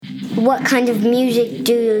What kind of music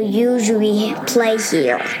do you usually play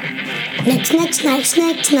here?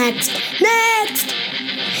 Next.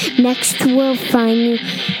 Next, we'll find you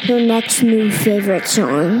your next new favorite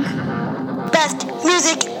song. Best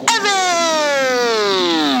music ever!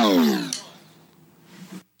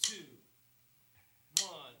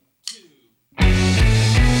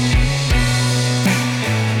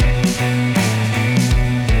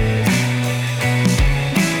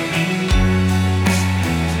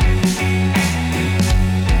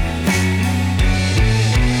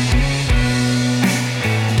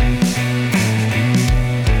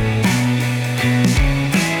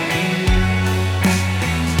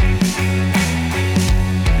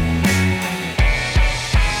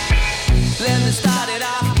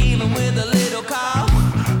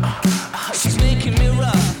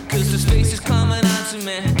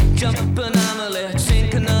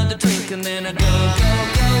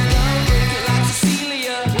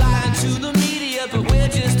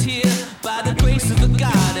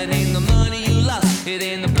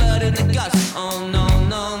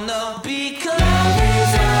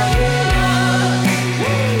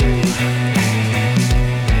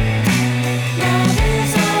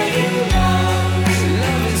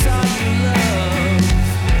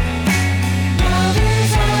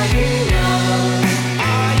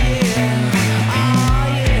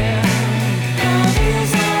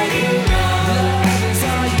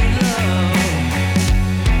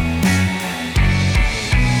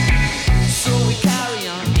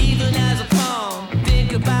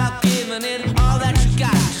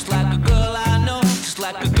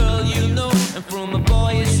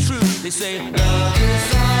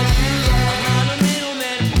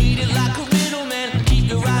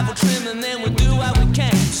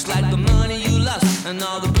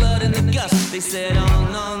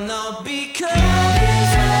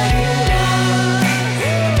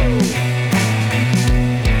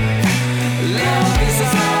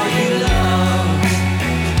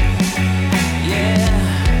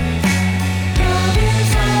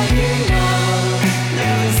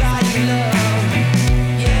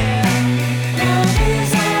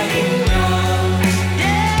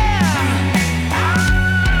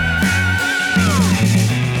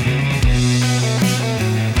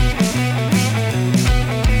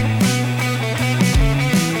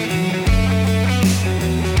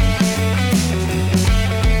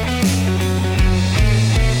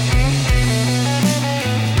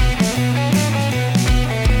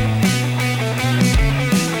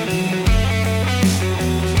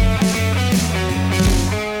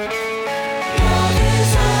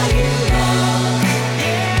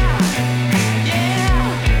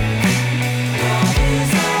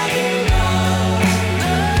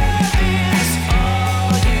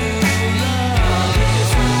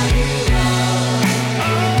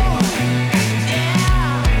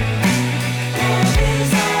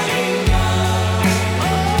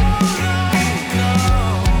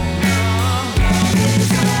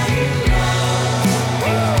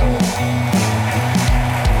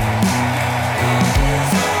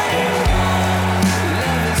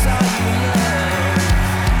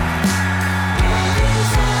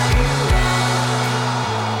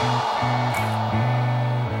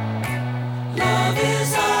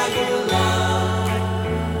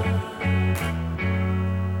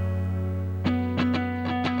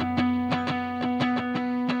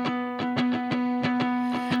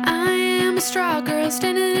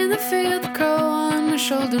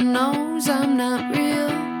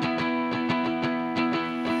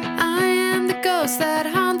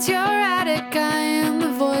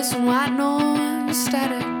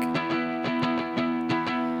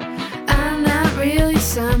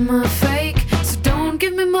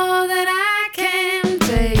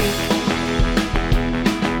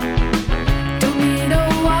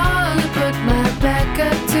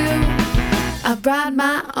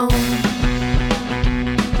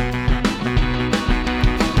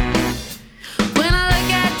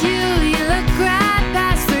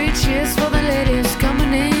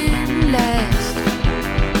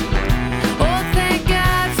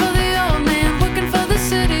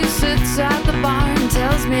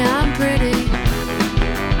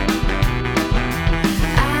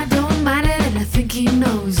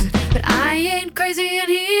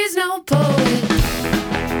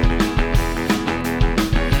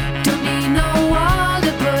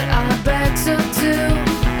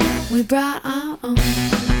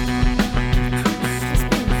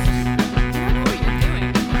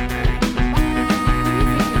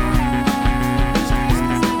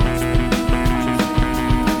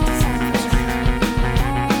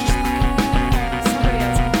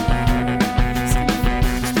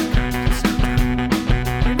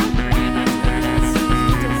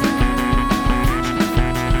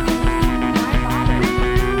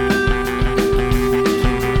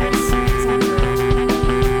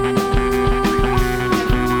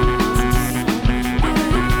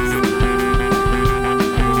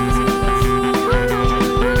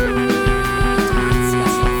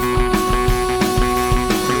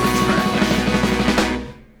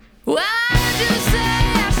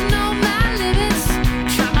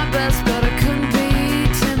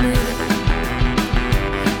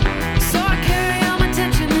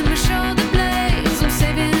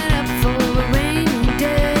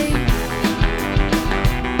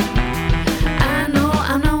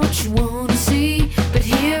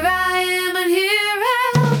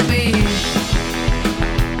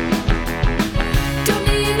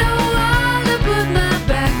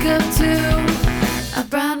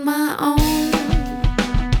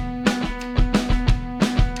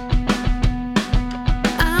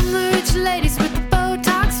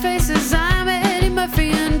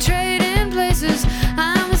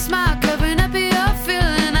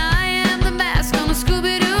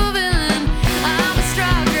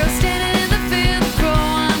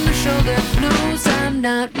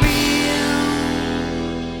 not real.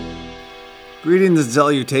 Greetings and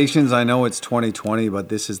salutations. I know it's 2020, but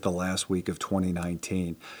this is the last week of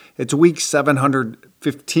 2019. It's week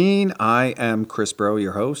 715. I am Chris Bro,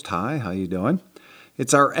 your host. Hi, how you doing?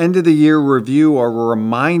 It's our end of the year review, a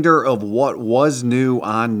reminder of what was new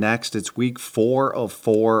on Next. It's week 4 of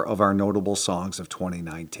 4 of our notable songs of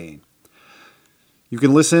 2019. You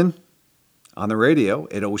can listen on the radio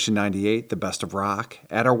at Ocean 98, the best of rock.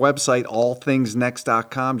 At our website,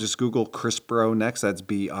 allthingsnext.com. Just Google Chris Bro Next. That's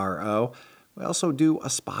B-R-O. We also do a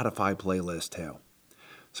Spotify playlist too.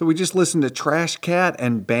 So we just listened to Trash Cat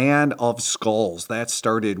and Band of Skulls. That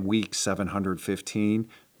started week 715,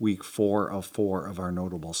 week 4 of 4 of our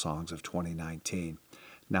notable songs of 2019.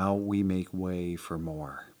 Now we make way for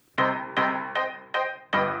more.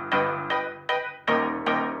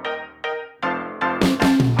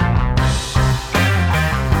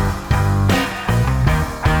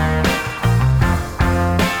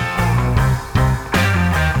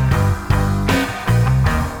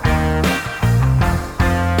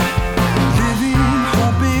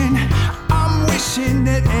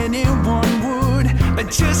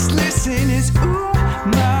 Just listen as ooh,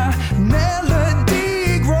 my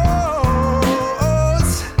melody grows.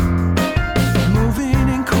 Moving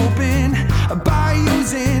and coping by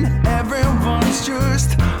using everyone's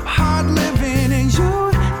just hard living, and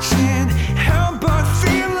you can't help but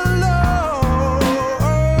feel alone.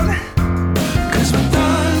 'Cause we're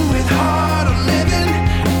done with hard living,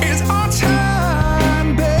 it's our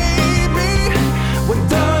time, baby. We're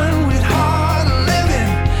done with hard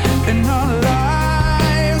living and our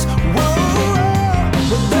lives. Whoa.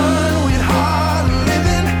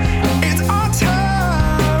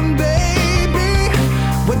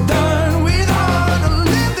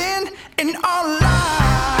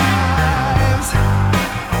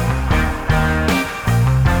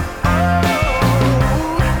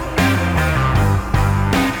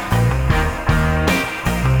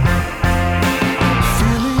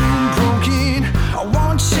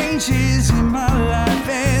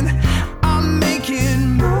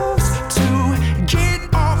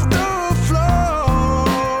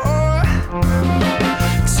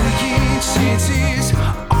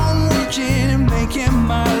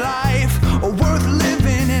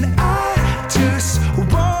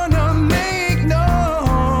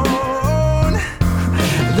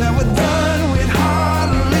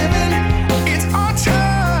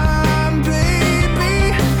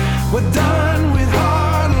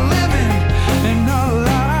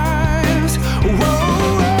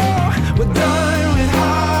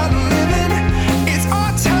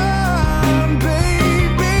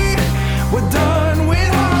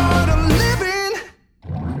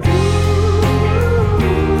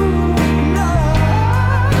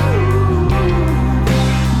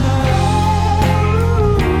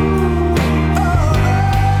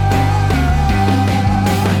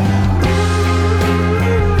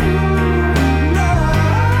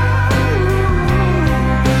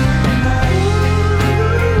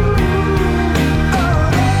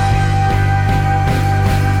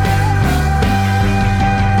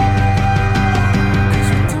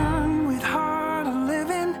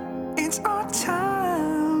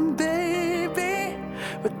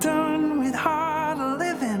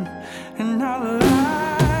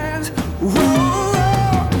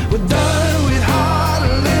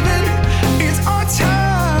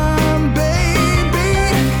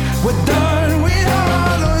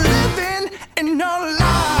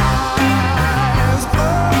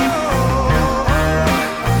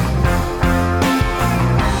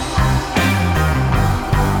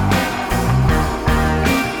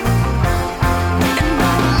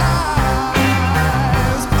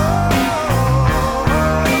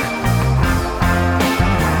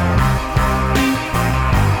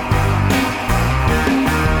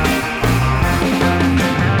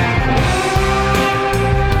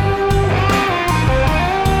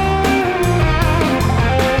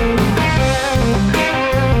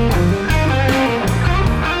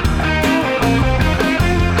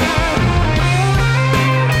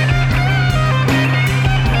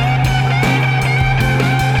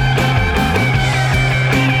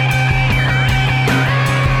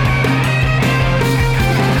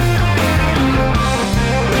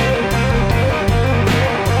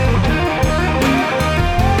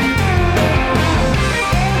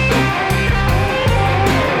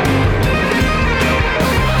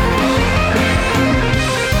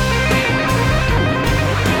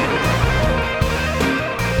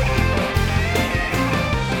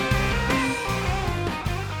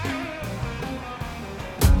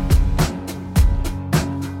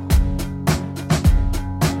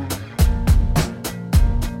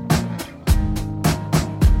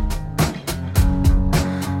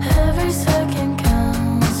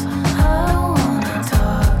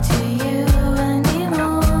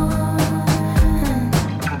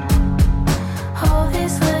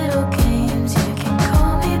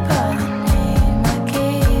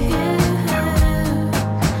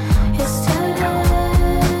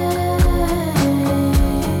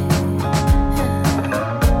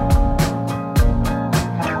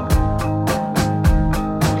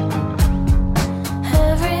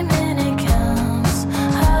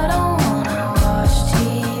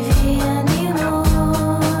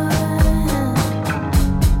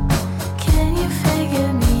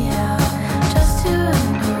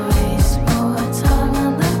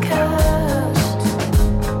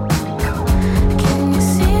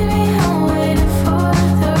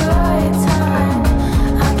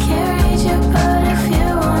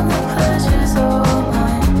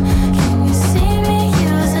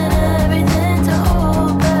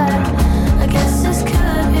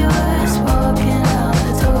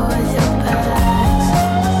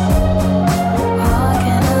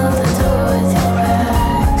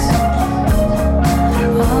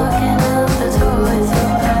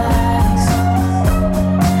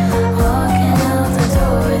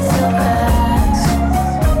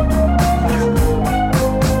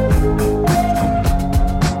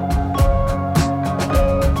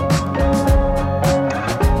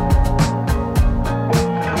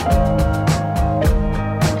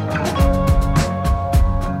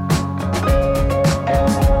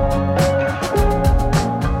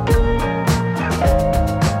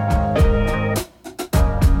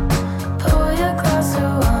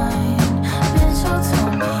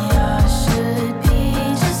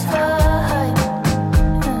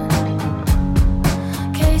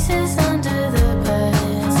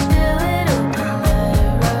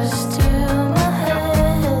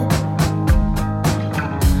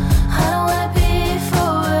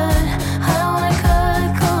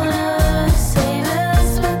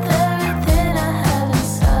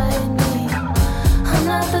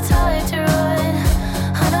 not the type to run.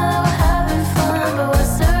 I know that we're having fun, but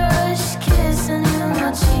what's the rush? Kissing you, my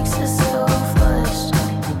cheeks are so flushed.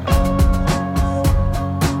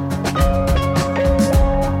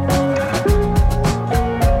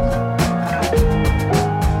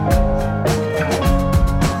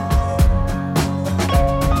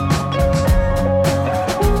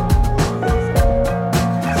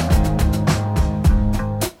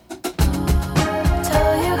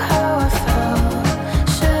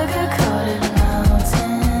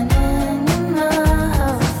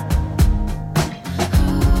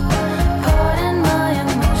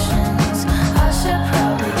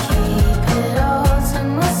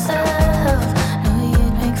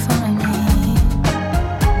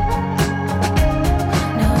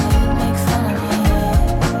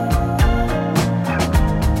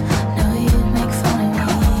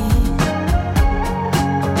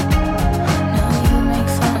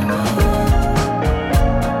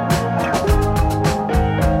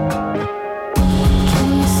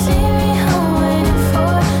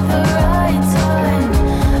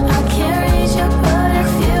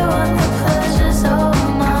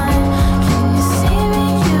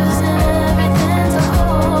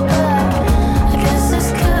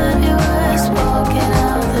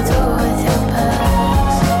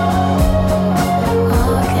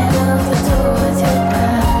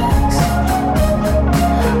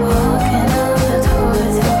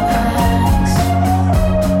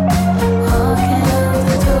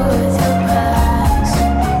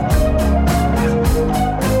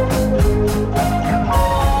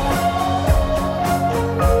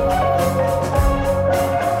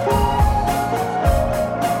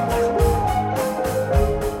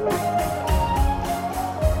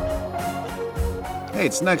 Hey,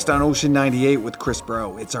 it's next on Ocean 98 with Chris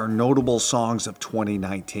Bro. It's our notable songs of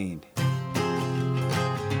 2019.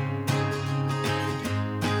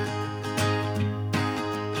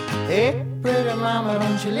 Hey, pretty mama,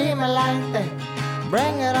 don't you leave me like that.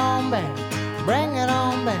 Bring it on back, bring it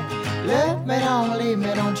on back. Love me, don't leave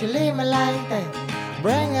me, don't you leave me like that.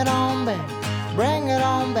 Bring it on back, bring it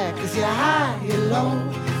on back. 'Cause you're high, you're low,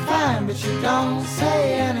 fine, but you don't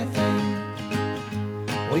say anything.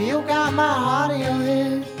 Well, you got my heart in your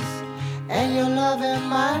hands, and your love in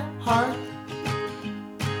my heart.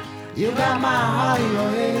 You got my heart in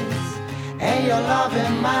your hands, and your love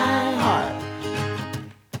in my heart.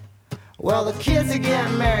 Well, the kids are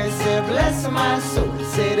getting married, say bless my soul.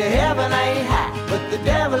 Say the heaven ain't high, but the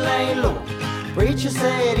devil ain't low. Preacher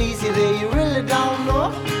said easy there, you really don't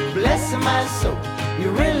know. Bless my soul,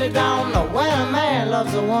 you really don't know. When a man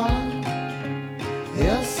loves a woman,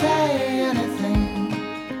 he'll say anything.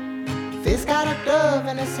 If he's got a dove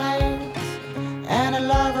in his hands and a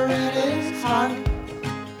lover in his heart,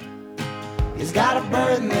 he's got a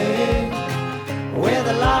bird in the air with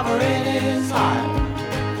a lover in his heart.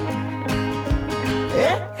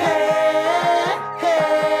 Hey, hey, hey,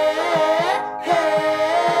 hey,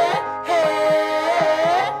 hey,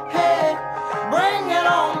 hey. Bring it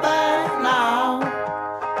on back now.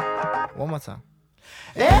 One more time.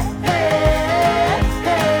 Hey, hey,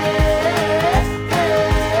 hey, hey,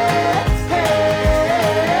 hey,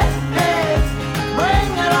 hey.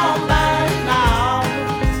 Bring it on back now.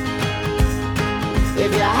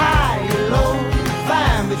 If you're high, you're low,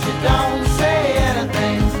 fine, but you don't say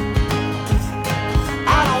anything.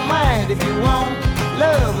 If you want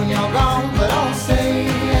love when you're gone, but don't say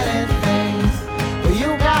anything. Well, you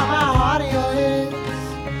got my heart in your head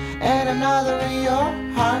and another in your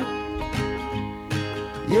heart.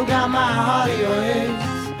 You got my heart in your head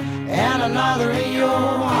and another in your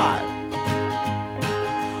heart.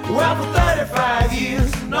 Well, for 35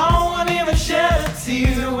 years, no one even shed a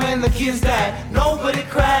tear. When the kids died, nobody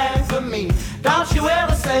cried for me. Don't you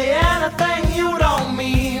ever say anything you don't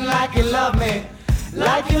mean, like you love me.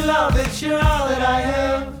 Like you love that you're all that I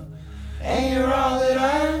have, and you're all that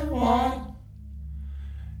I want.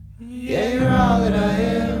 Yeah, you're all that I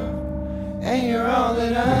have, and you're all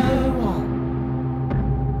that I want.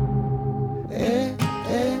 Hey,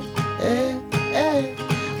 hey, hey, hey.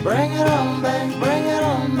 Bring it on back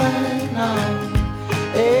now.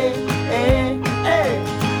 Hey, hey, hey.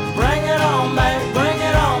 Bring it on back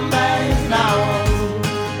now.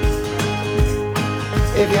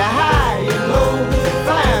 If you're high, you're low,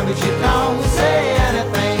 fine, but you don't say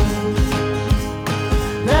anything.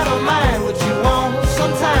 Never mind what you want,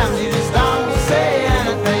 sometimes you just don't say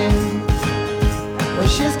anything. Well,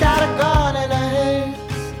 she's got a gun in her hands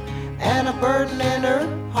and a burden in her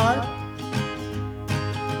heart.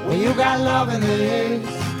 Well, you got love in the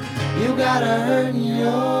hands, you got a hurt in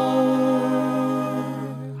your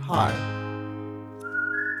heart.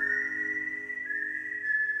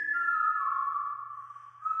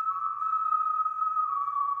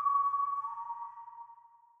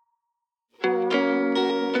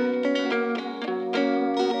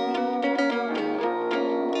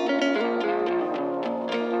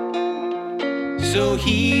 so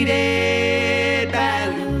heated by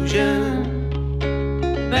illusion,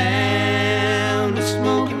 bound to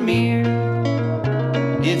smoke and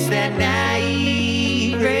mirror. It's that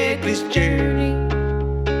naive, reckless journey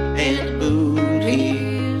and the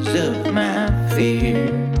booties of my fear.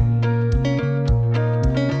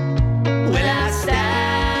 Well, I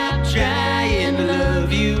stopped trying to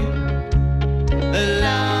love you a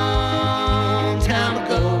long time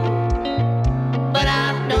ago, but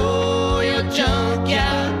I know your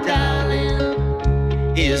junkyard darling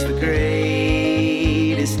is the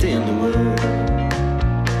greatest in the world.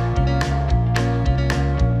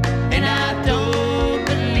 And I don't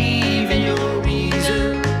believe in your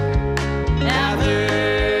reason. I've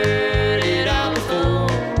heard it all before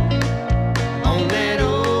on that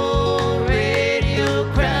old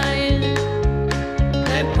radio crying,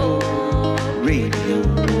 that poor radio.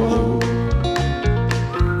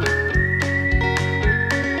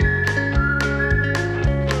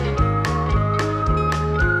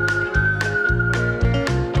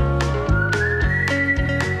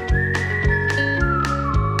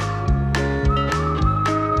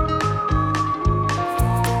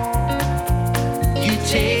 You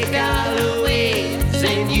take all the ways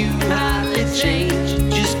and you hardly change.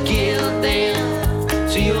 Just gild them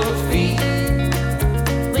to your feet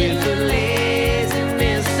with the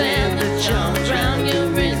laziness and the charms round your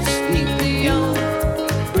wrist, neath the old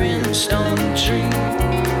brimstone tree.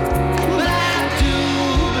 But I do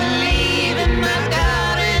believe in my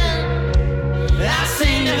garden. I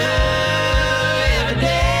sing to her every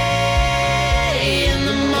day. In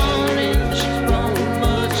the morning she's grown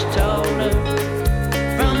much taller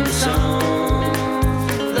from the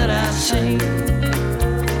songs that I sing.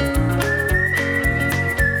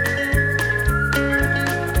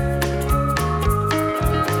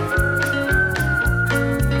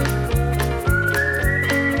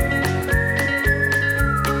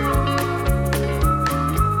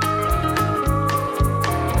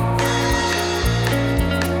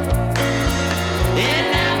 And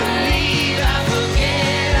I believe I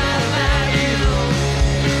forget all about you.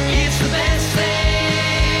 It's the best thing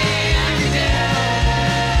I can do.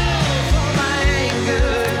 For my anger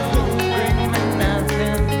won't bring me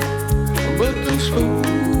nothing but those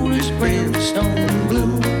foolish brimstone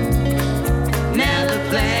blues. Now the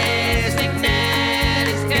plastic night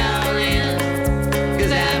is calling,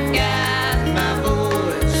 'cause I've got my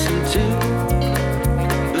voice in tune.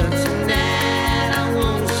 But tonight I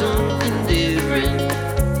want something different,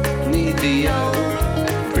 need the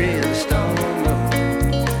old brimstone road.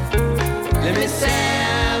 Let me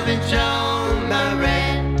salvage all my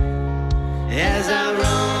wrath as I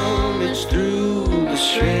rummage through the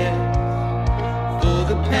shreds for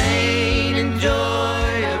the pain and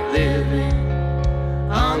joy of living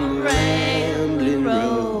on the rambling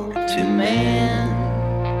road to man.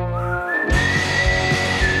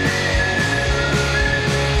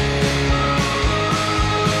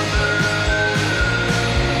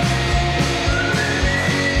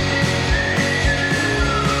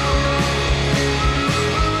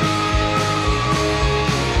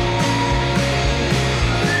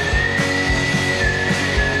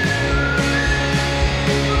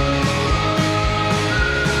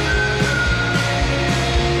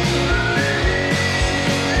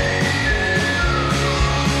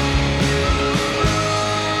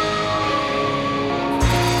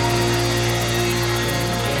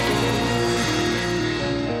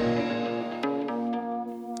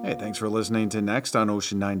 Hey, thanks for listening to Next on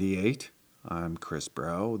Ocean 98. I'm Chris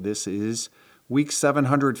Bro. This is week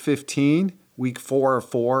 715, week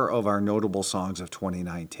 404 of our notable songs of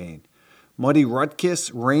 2019. Muddy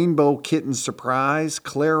Rutkiss, Rainbow Kitten Surprise,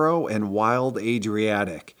 Claro, and Wild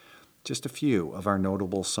Adriatic. Just a few of our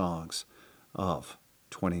notable songs of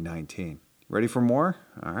 2019. Ready for more?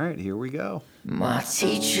 All right, here we go. My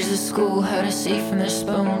teachers at school had us eat from their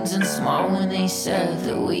spoons and smile when they said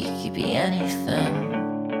that we could be anything.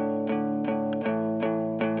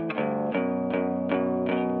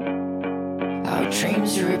 Our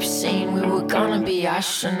dreams are obscene, we were gonna be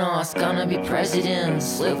astronauts, gonna be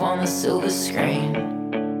presidents, live on the silver screen.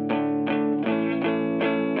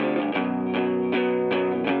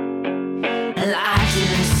 And I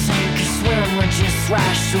didn't sink or swim, we just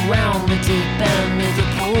thrashed around the deep end of the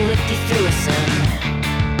pool that they threw us in.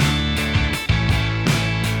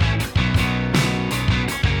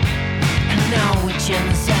 And now we're Gen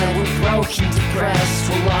Z, we're broken, depressed,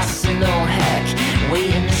 we're lost in no heck,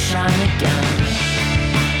 waiting to shine again.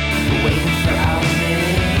 We're waiting for our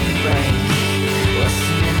mid-break,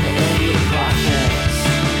 listening to idiot podcasts,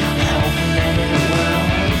 hoping that it will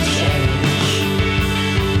change.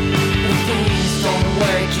 But things don't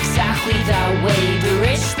work exactly that that way. The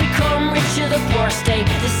rich become richer, the poor stay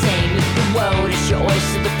the same. If the world is your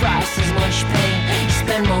oyster, the price is much pain. You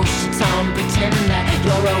spend most of your time pretending that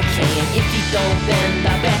you're okay, and if you don't bend,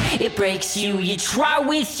 I bet it breaks you. You try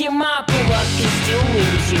with your might, but luck is still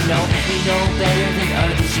lose. You know better than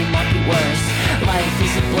others, you might be worse. Life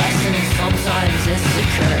is a blessing and sometimes it's a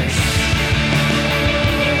curse.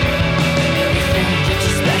 You think that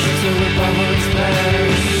you're special till the bubble is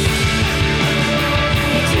burst.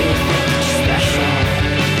 You do think that you're special,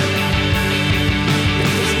 but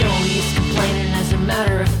there's no use complaining. As a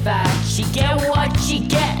matter of fact, you get what you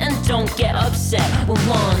get and don't get upset when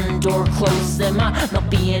one door closes. There might not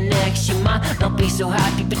be an next. You might not be so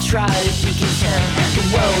happy, but try to be content. The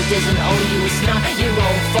world doesn't owe you, it's not your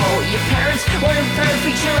own fault. Your parents weren't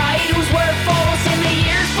perfect, your idols were false, and the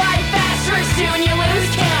years fly faster and soon you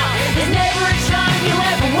lose count. There's never a time you'll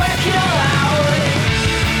ever work it all out.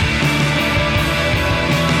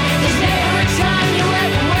 There's never a time you'll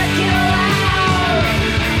ever work it all out.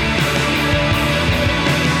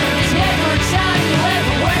 There's never a time you'll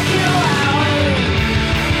ever work it all out.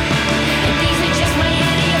 And these are just my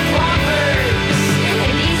idiot proverbs.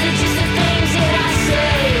 And these are just the things that I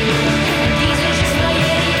say. And these are just my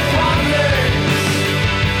idiot proverbs.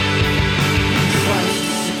 Life's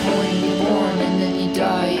disappointing, you're born and then you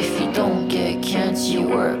die. If you don't get cancer, you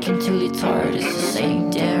work until you're tired. It's the same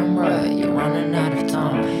damn right, you're running out of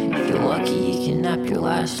time. If you're lucky, you can nap your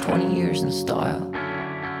last 20 years in style.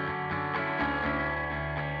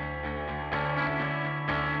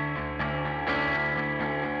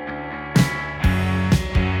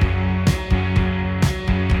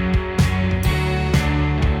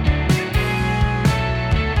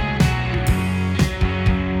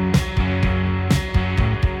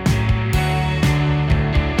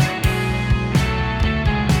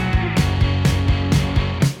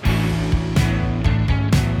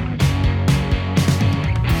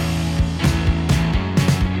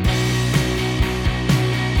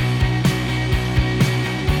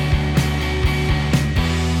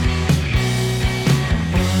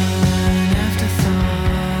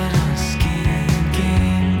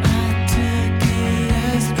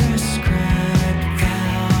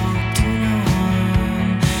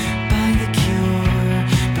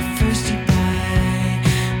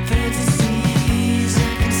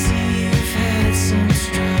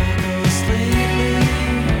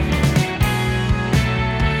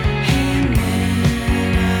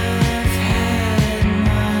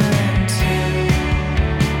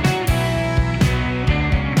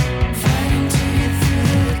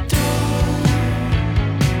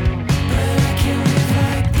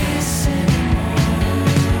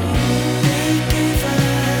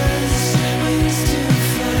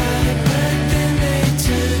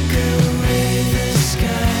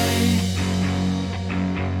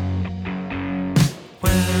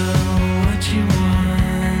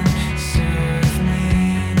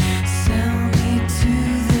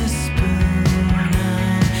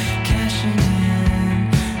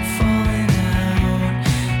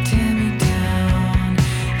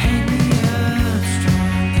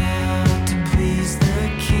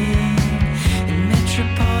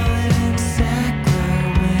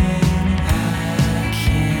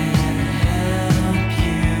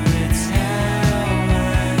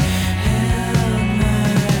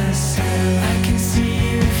 See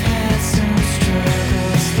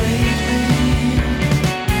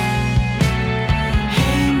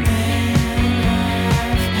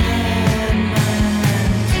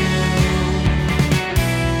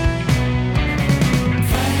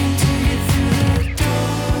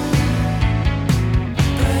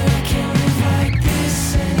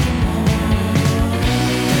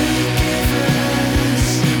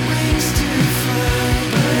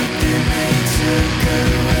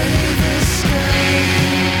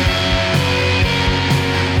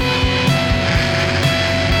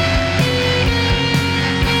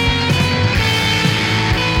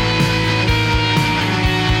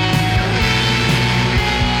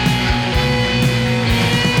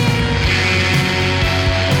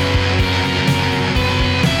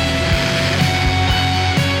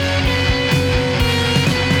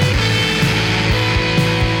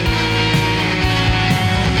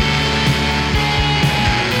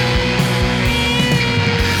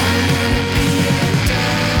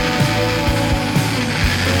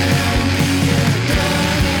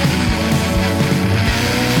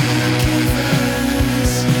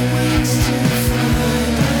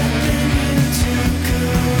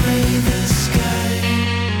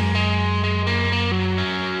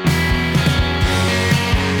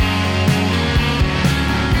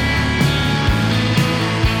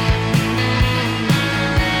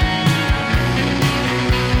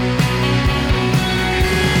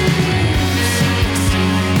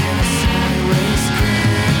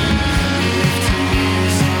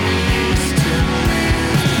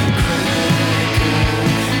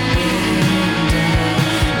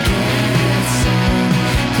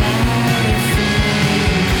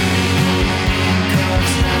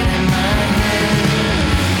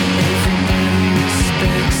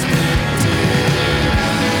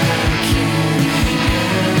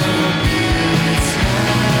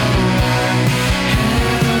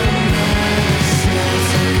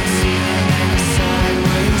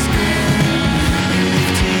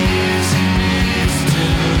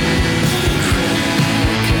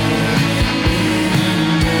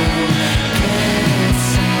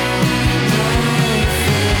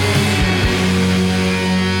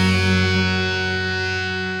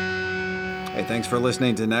for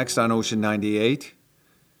listening to Next on Ocean 98.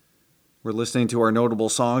 We're listening to our notable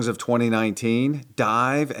songs of 2019,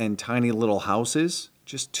 Dive and Tiny Little Houses,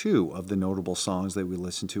 just two of the notable songs that we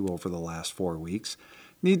listened to over the last 4 weeks.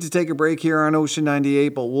 Need to take a break here on Ocean 98,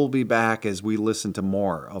 but we'll be back as we listen to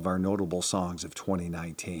more of our notable songs of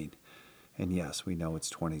 2019. And yes, we know it's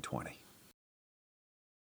 2020.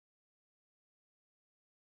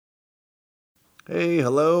 Hey,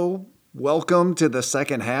 hello. Welcome to the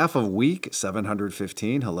second half of week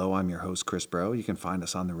 715. Hello, I'm your host, Chris Bro. You can find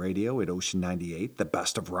us on the radio at Ocean 98, the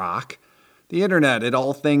best of rock. The internet at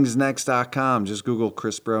allthingsnext.com. Just Google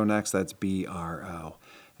Chris Bro Next, that's B-R-O.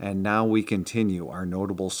 And now we continue our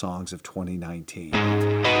notable songs of 2019.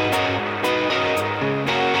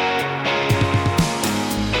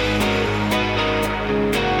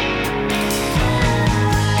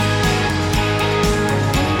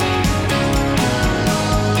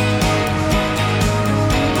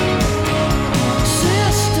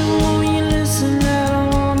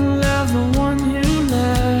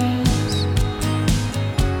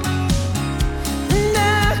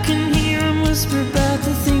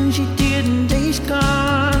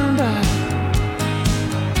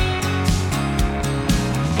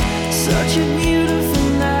 Such a beautiful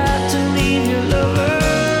night to leave your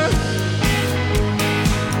lover.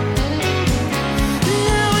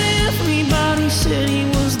 Now everybody said he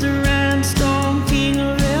was the rhinestone king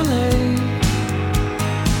of LA.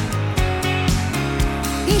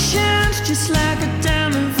 He shines just like a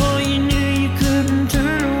diamond, for you knew you couldn't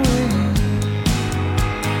turn away.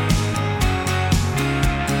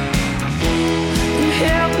 Your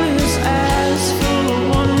helpless eyes full of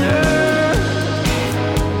wonder.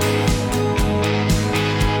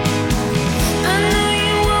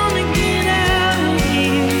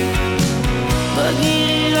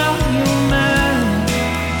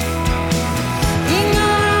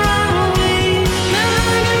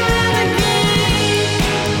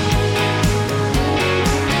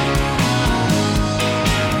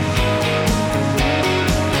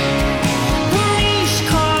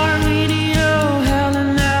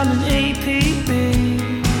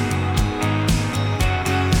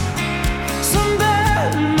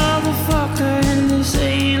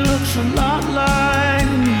 A lot like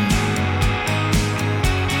me.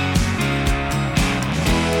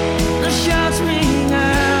 The shots ring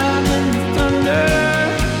out in the thunder.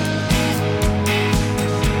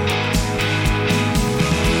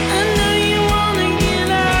 I know you wanna get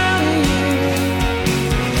out of here,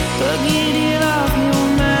 but get it off your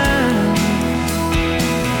mind.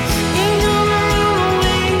 Ain't gonna run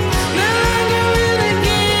away, not like a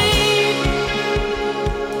renegade.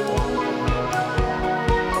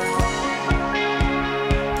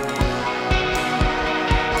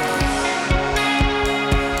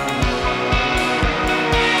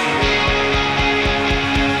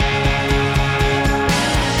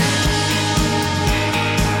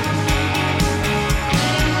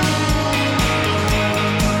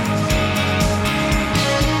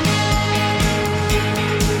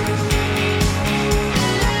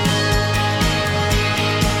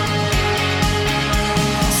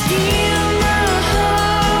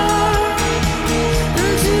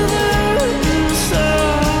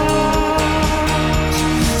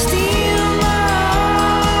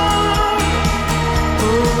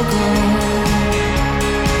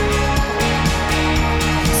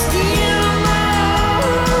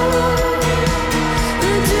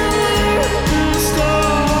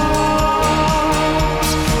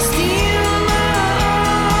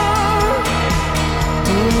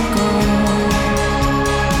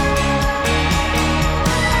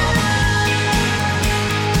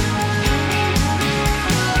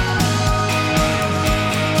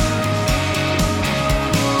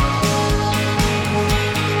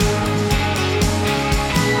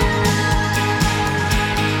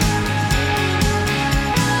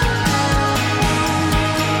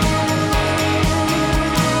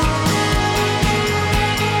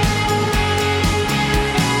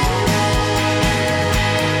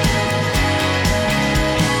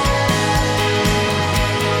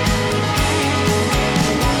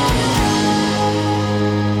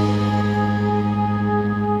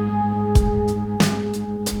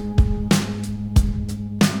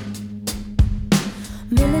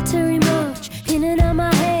 Military march, in and out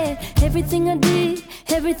my head. Everything I did,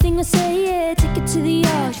 everything I say, yeah. Take it to the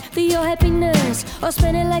arch for your happiness, or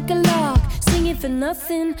spend it like a lark, sing it for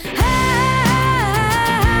nothing.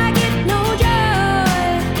 I get no joy.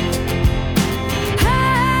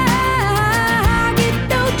 I get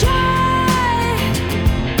no joy.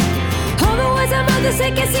 All the words I'm on the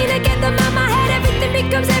say, can't seem to get them out my head. Everything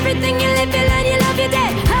becomes everything. You live, you learn, you love, you're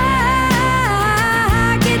dead.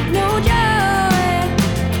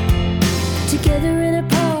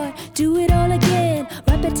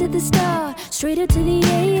 to the start, straight up to the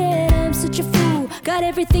end. I'm such a fool, got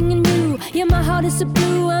everything in you. Yeah, my heart is so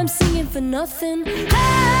blue, I'm singing for nothing.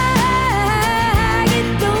 I get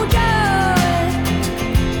no joy.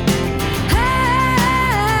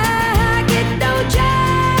 I get no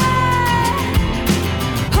joy.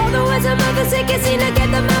 All the words of mother say can't seem to get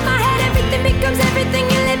them out my head. Everything becomes everything.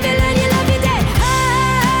 You live, you learn, you love, you dead.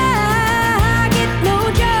 I get no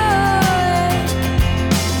joy.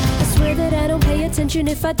 I swear that I don't pay attention.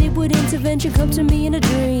 If I did, would intervention come to me in a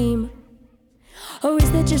dream? Or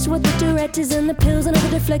is that just what the directors and the pills and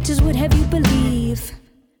other deflectors would have you believe?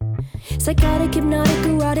 Psychotic, hypnotic,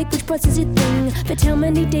 erotic, which parts is your thing? But how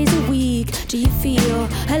many days a week do you feel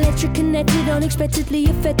electric, connected, unexpectedly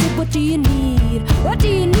affected? What do you need? What do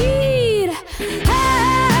you need? I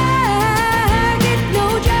get no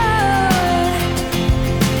joy.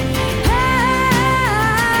 I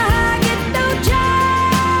get no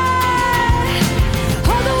joy.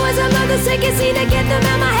 All the words of mother say can't seem to get them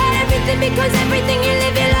out my head. Everything because everything you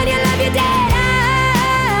live, you learn, you love, you dead. I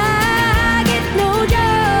get no joy.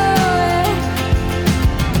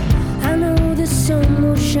 I know the sun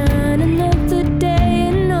will shine another day,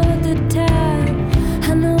 another time.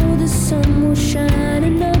 I know the sun will shine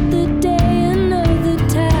another day, another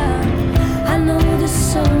time. I know the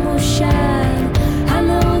sun will shine. I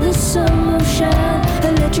know the sun will shine.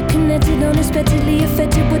 Electric, connected, unexpectedly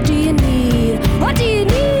affected. What do you need? What do you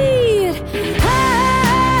need?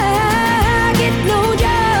 I get no joy.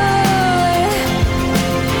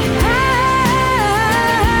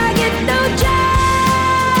 I get no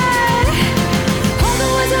joy. All the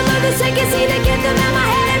words of mother say can't seem to get them out my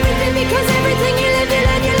head. Everything because everything you live, you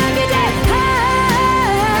learn, you love, you dead. I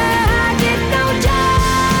get no joy.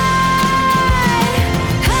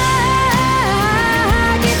 I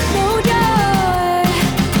get no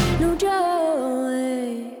joy. No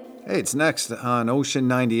joy. Hey, it's next on Ocean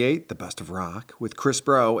 98, The Best of Rock, with Chris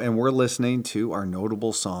Bro, and we're listening to our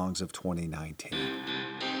notable songs of 2019.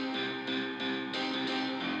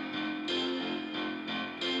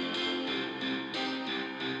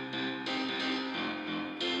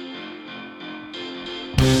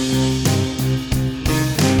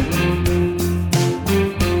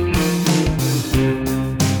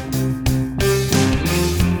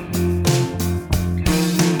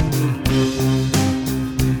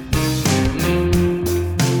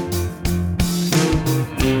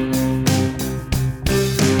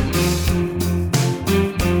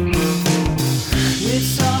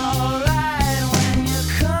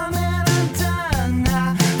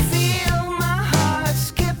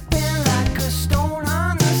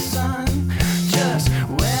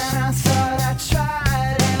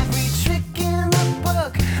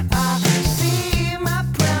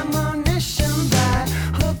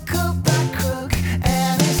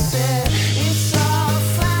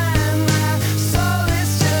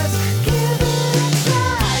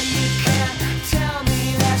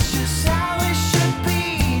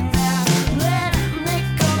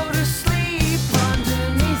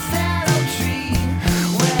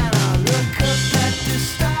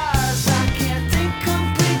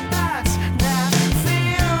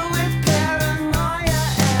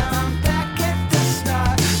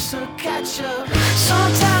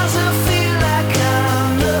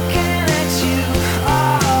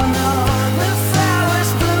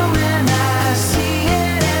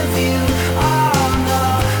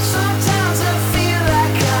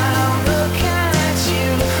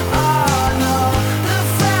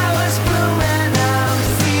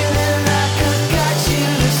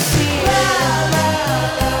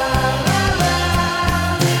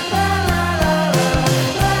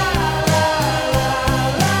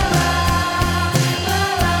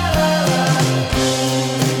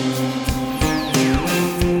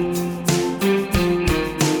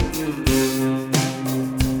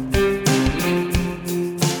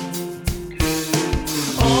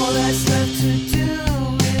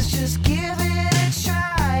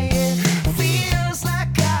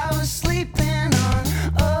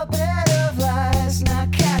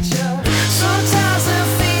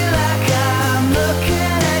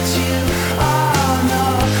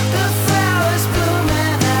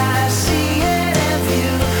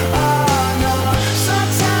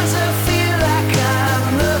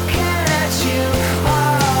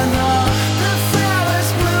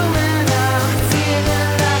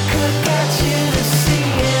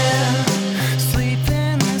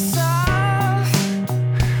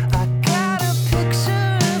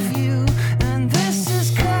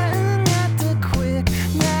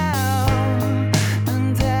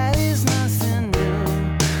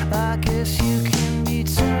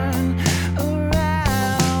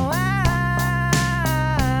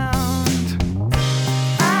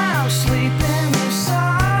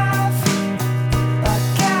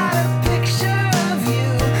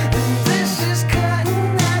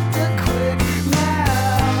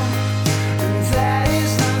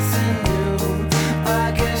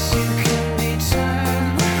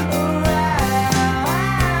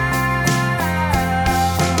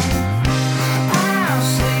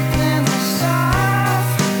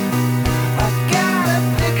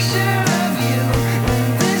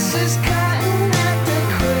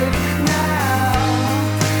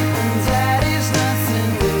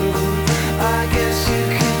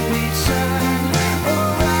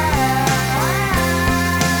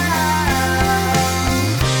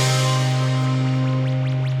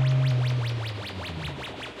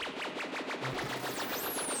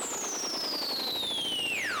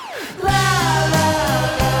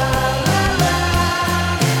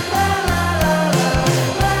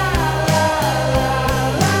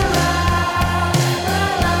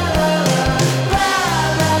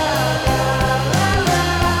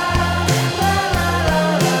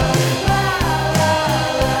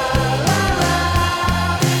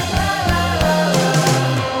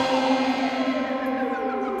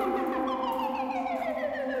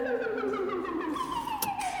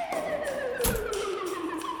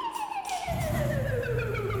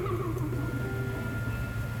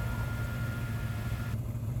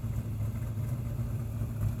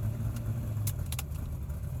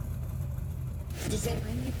 Does that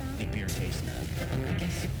ring a bell? The beer tastes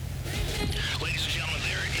cookies. Ladies and gentlemen,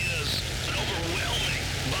 there is an overwhelming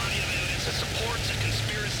body of evidence that supports a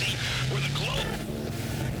conspiracy where the globe...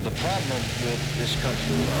 The problem with this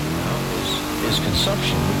country right now is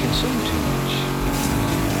consumption. We consume too much.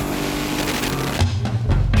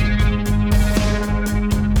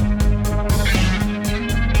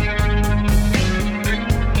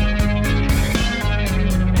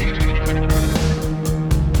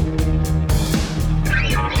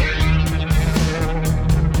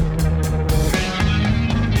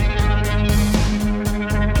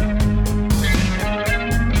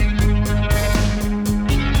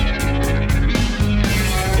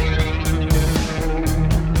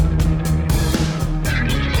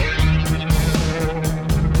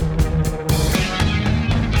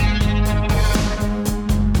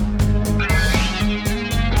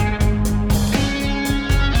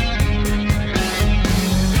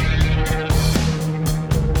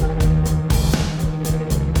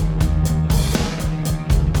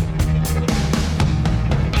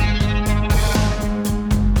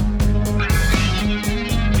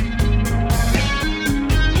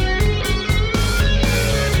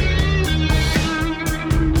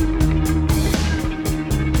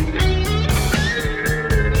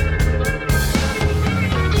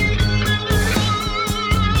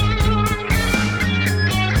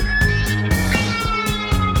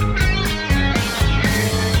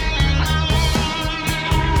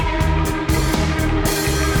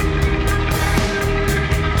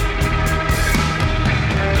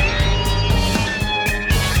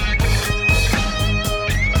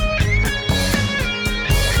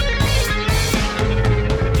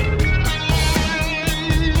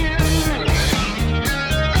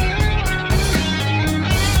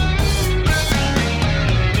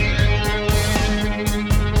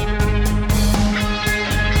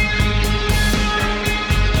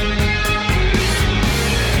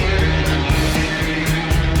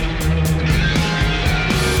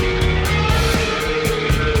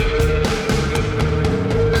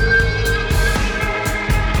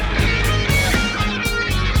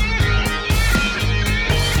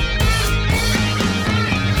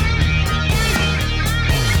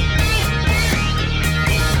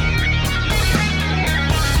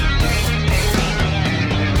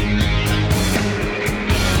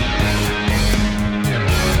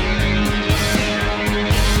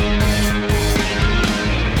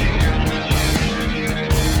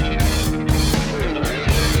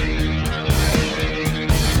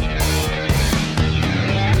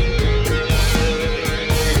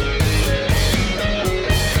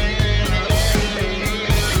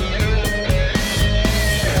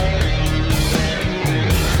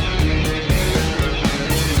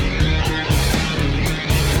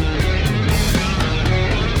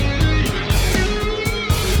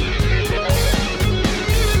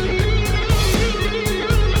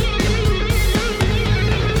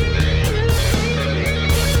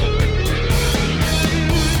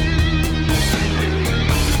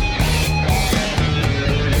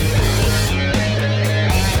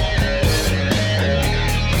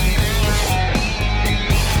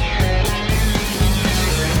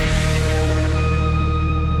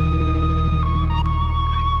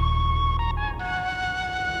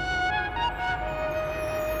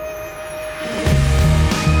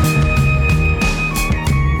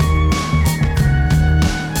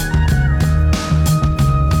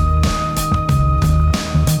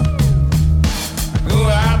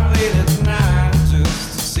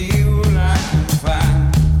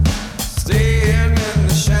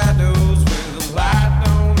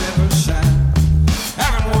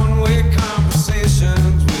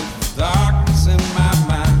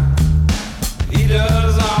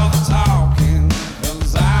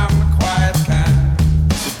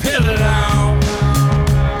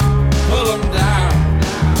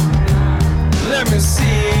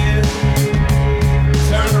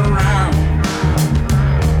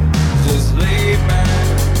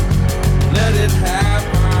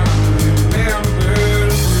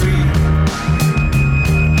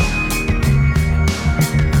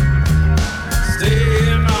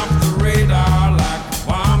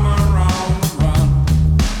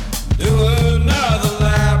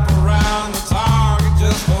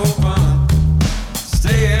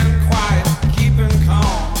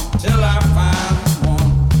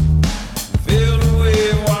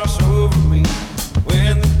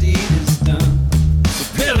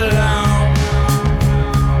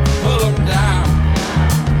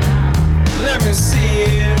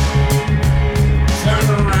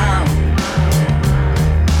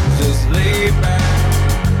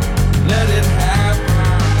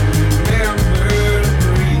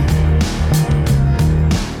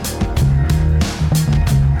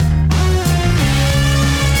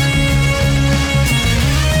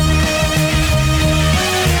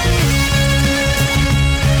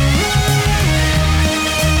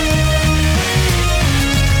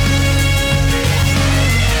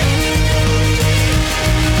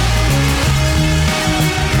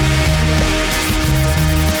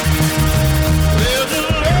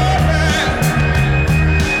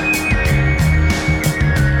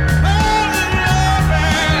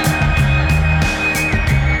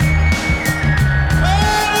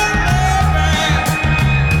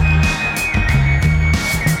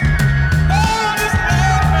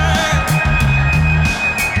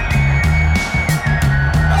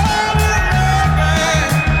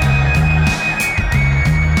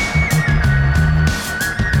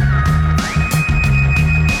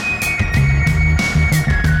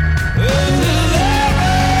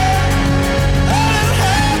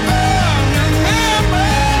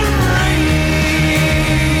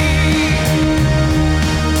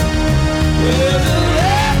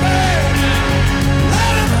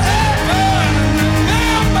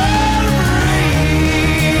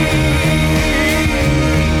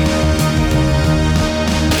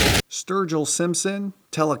 Mitchell Simpson,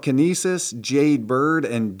 Telekinesis, Jade Bird,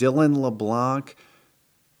 and Dylan LeBlanc.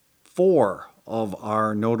 4 of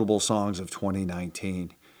our notable songs of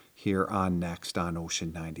 2019 here on Next on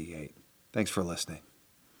Ocean 98. Thanks for listening.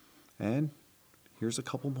 And here's a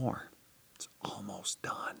couple more. It's almost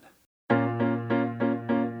done.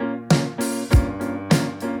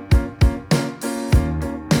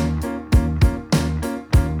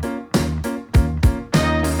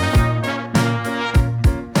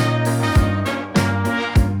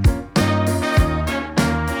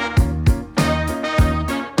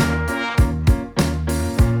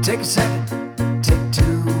 Take a second, take 2,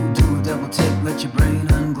 do a double take, let your brain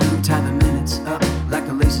unglue, tie the minutes up like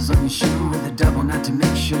the laces on your shoe with a double knot to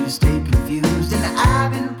make sure you stay confused. And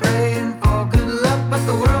I've been praying for good luck, but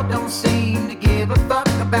the world don't seem to give a fuck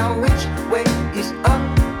about which way is up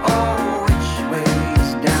or which way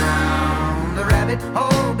is down. The rabbit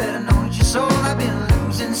hole better know it's your soul. I've been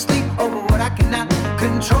losing sleep over what I cannot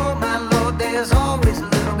control. My Lord, there's always a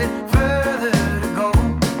little bit further to go.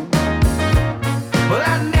 Well,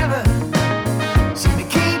 I never seem to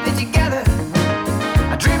keep it together.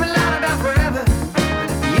 I dream a lot about forever, but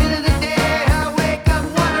at the end of the day, I wake up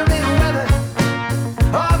wondering whether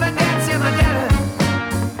all my debts and my debtor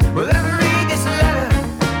will ever read this letter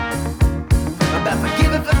about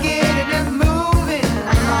forgiving, forgetting, and moving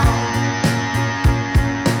along.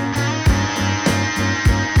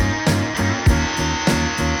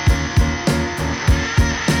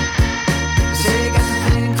 They say you got to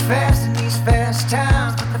think fast in these fast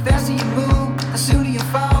times, but the faster you move, the sooner you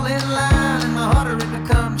fall in line, and the harder it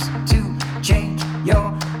becomes to change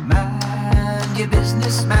your mind. Your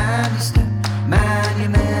business, mind your step, mind your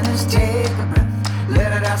manners. Take a breath,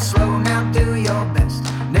 let it out slow. Now do your best.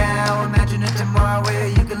 Now imagine a tomorrow where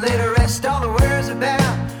you can lay to rest all the worries about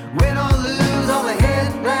win or lose, all the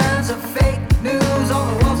headlines of fake news, all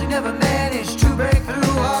the walls you never managed to break through.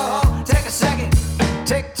 Oh, take a second,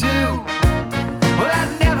 take 2. Well, I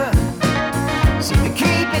never seem to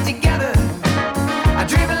keep it together. I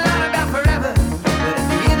dream a lot about forever, but at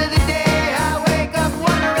the end of the day, I wake up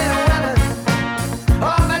wondering whether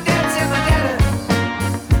all my debts and my debtor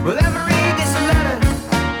will ever read this letter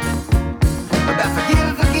about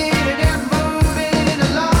forgiving, forgetting, and moving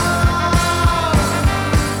along.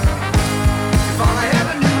 If all I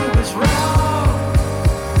ever knew was wrong,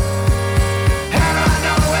 how do I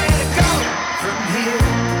know where to go from here?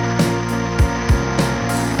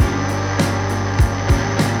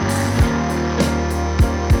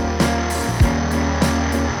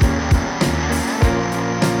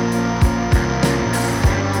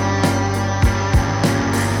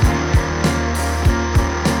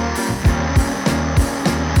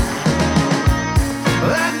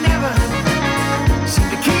 Well, I never seem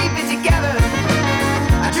to keep it together.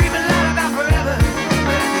 I dream a lot about forever,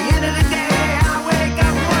 but at the end of the day, I wake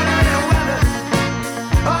up wondering whether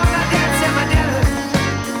all my debts and my debtors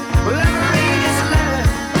will ever read this letter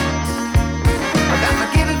about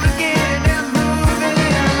forgiving, forgetting, and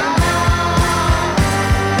moving along.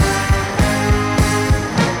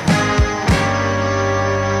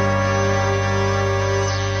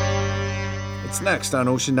 It's Next on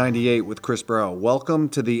Ocean 98 with Chris Bro. Welcome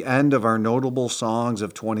to the end of our notable songs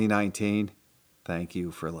of 2019. Thank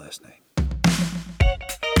you for listening.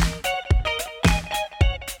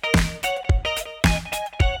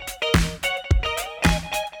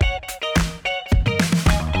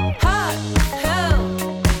 Hot hell,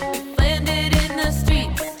 we landed in the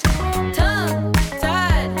streets. Tongue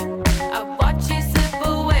tied, I watch you slip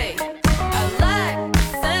away. I like the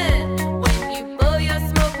scent when you blow your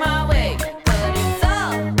smoke my way. But it's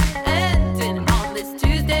all ending on this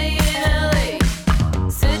Tuesday in LA.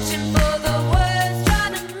 Searching for the words,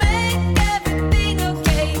 trying to make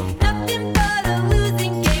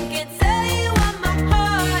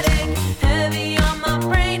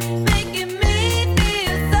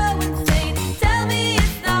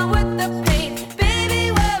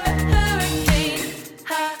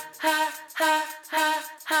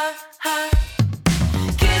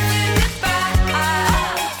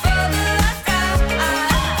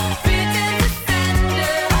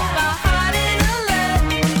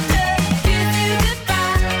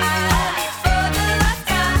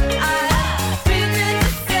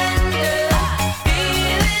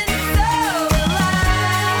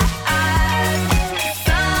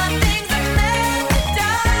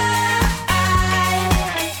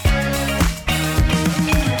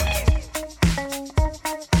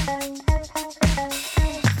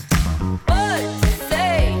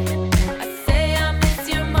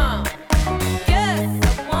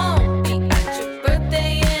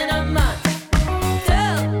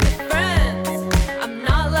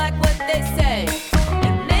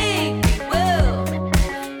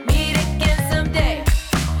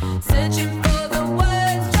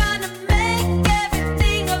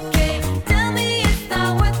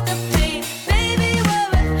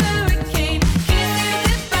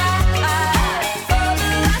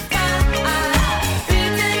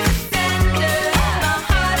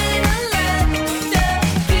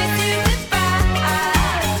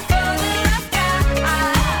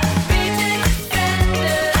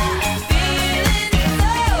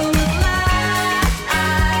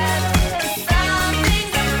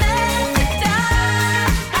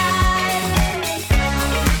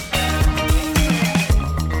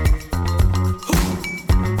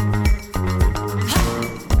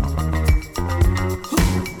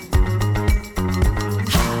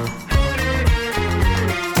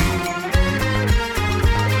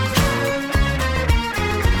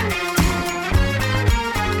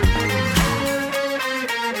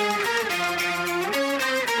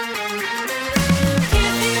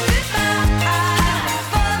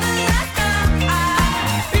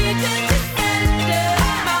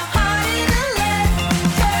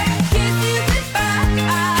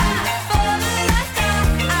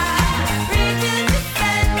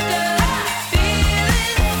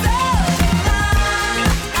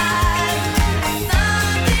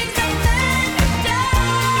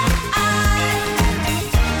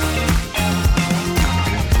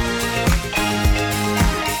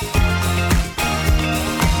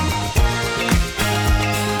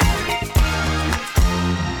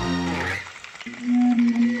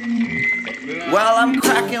Well, I'm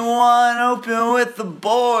cracking one open with the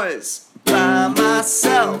boys by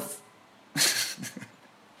myself.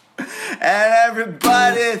 And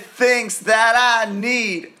everybody thinks that I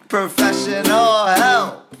need professional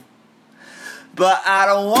help. But I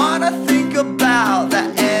don't wanna think about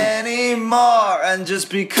that anymore. And just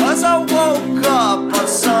because I woke up on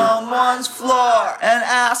someone's floor and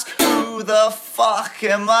ask who the fuck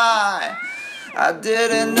am I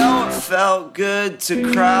didn't know it felt good to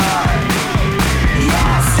cry. Yeah,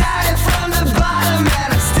 I started from the bottom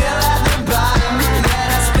and I'm still at the bottom. Then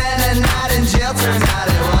I spent a night in jail, turned out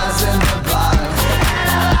it wasn't the bottom. And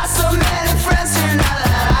I lost so many friends, turned out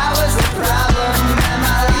that I was the problem. And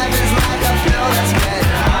my life is like a pill that's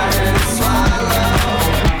getting harder to swallow.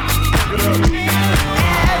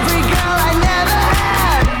 Every girl I never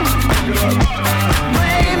had,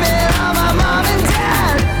 blame it on my mom and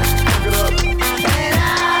dad. And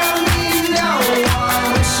I don't need no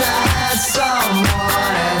one, wish I had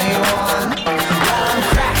someone, anyone. Well, I'm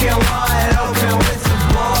cracking one open with the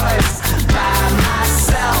boys by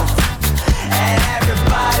myself. And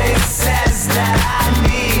everybody says that I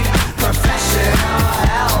need professional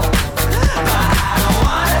help. But I don't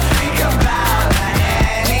wanna think about that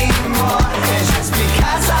anymore. It's just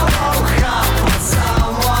because I woke up on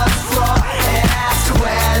someone's floor and asked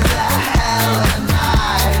where the hell am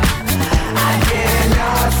I didn't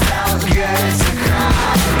know it felt good to cry.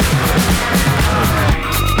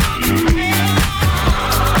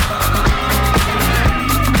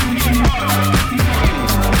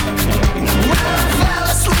 Fell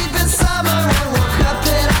asleep in summer and woke up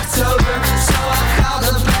in October. So I called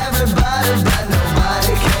up everybody, but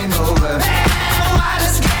nobody came over. Why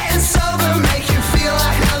does getting sober make you feel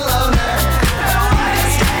like a loner? Why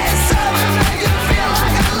does getting sober make you feel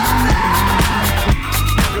like a loner?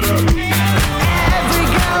 Every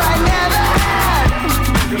girl I never had,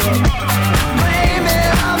 blame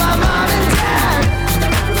it on my mom and dad.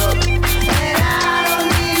 And I don't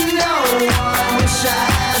need no one, wish I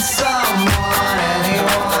had someone,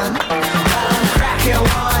 anyone. But I'm cracking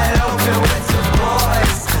one open with the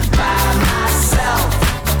boys by myself.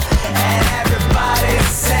 And everybody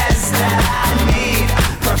says that I need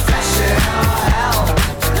professional help.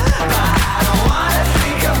 But I don't wanna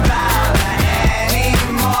think about that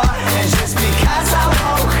anymore. It's just because I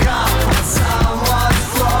woke up on someone's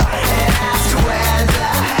floor and asked where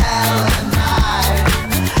the hell am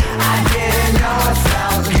I didn't know it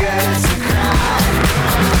felt good to cry.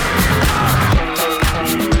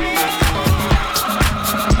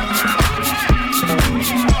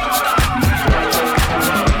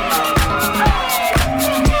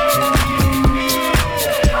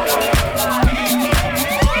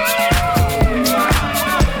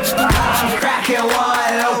 I'm cracking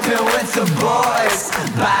one open with the boys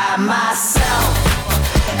by myself.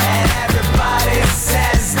 And everybody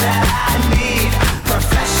says that I need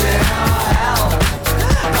professional help.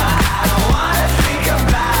 But I don't wanna think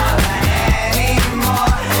about that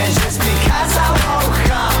anymore. It's just because I woke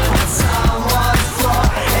up on someone's floor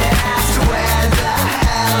and asked where the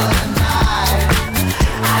hell am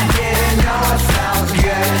I didn't know it felt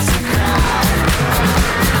good to cry.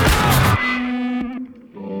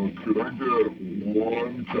 Could I get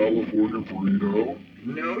one California burrito?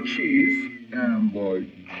 No cheese. And like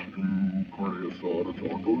 2 carne asada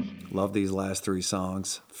tacos? Love these last 3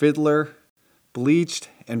 songs. Fiddler, Bleached,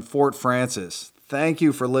 and Fort Francis. Thank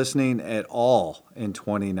you for listening at all in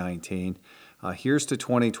 2019. Here's to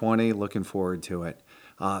 2020. Looking forward to it.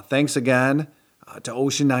 Thanks again to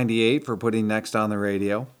Ocean 98 for putting Next on the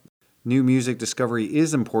radio. New music discovery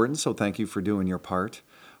is important, so thank you for doing your part.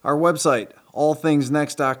 Our website,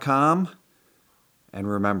 allthingsnext.com. And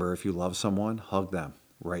remember, if you love someone, hug them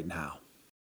right now.